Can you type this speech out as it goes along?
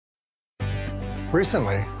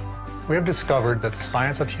Recently, we have discovered that the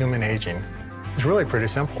science of human aging is really pretty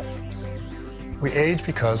simple. We age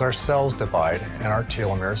because our cells divide and our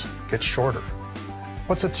telomeres get shorter.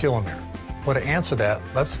 What's a telomere? Well, to answer that,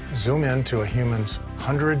 let's zoom into a human's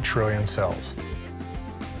 100 trillion cells.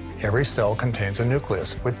 Every cell contains a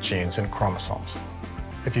nucleus with genes and chromosomes.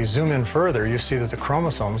 If you zoom in further, you see that the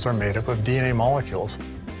chromosomes are made up of DNA molecules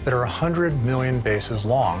that are 100 million bases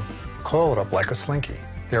long, coiled up like a slinky.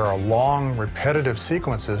 There are long, repetitive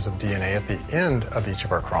sequences of DNA at the end of each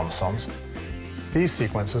of our chromosomes. These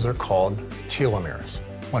sequences are called telomeres.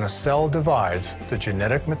 When a cell divides, the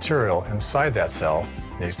genetic material inside that cell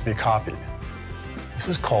needs to be copied. This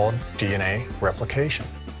is called DNA replication.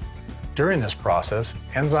 During this process,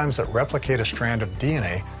 enzymes that replicate a strand of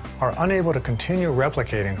DNA are unable to continue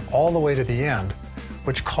replicating all the way to the end,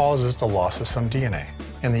 which causes the loss of some DNA.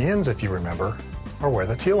 And the ends, if you remember, are where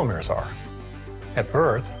the telomeres are. At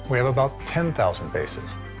birth, we have about 10,000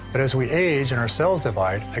 bases. But as we age and our cells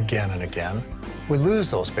divide again and again, we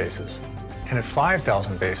lose those bases. And at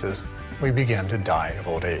 5,000 bases, we begin to die of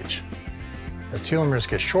old age. As telomeres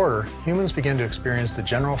get shorter, humans begin to experience the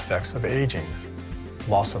general effects of aging: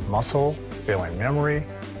 loss of muscle, failing memory,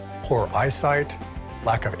 poor eyesight,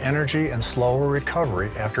 lack of energy, and slower recovery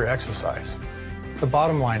after exercise. The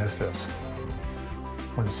bottom line is this: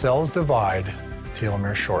 when cells divide,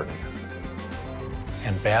 telomeres shorten.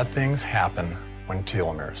 And bad things happen when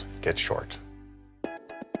telomeres get short.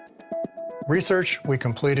 Research we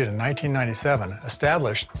completed in 1997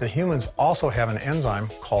 established that humans also have an enzyme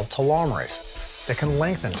called telomerase that can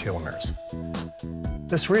lengthen telomeres.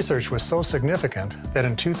 This research was so significant that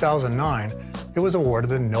in 2009, it was awarded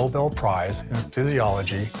the Nobel Prize in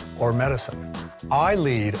Physiology or Medicine. I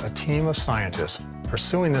lead a team of scientists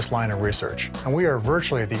pursuing this line of research, and we are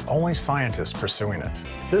virtually the only scientists pursuing it.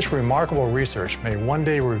 This remarkable research may one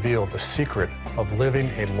day reveal the secret of living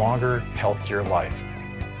a longer, healthier life.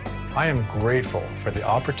 I am grateful for the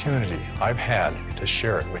opportunity I've had to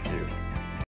share it with you.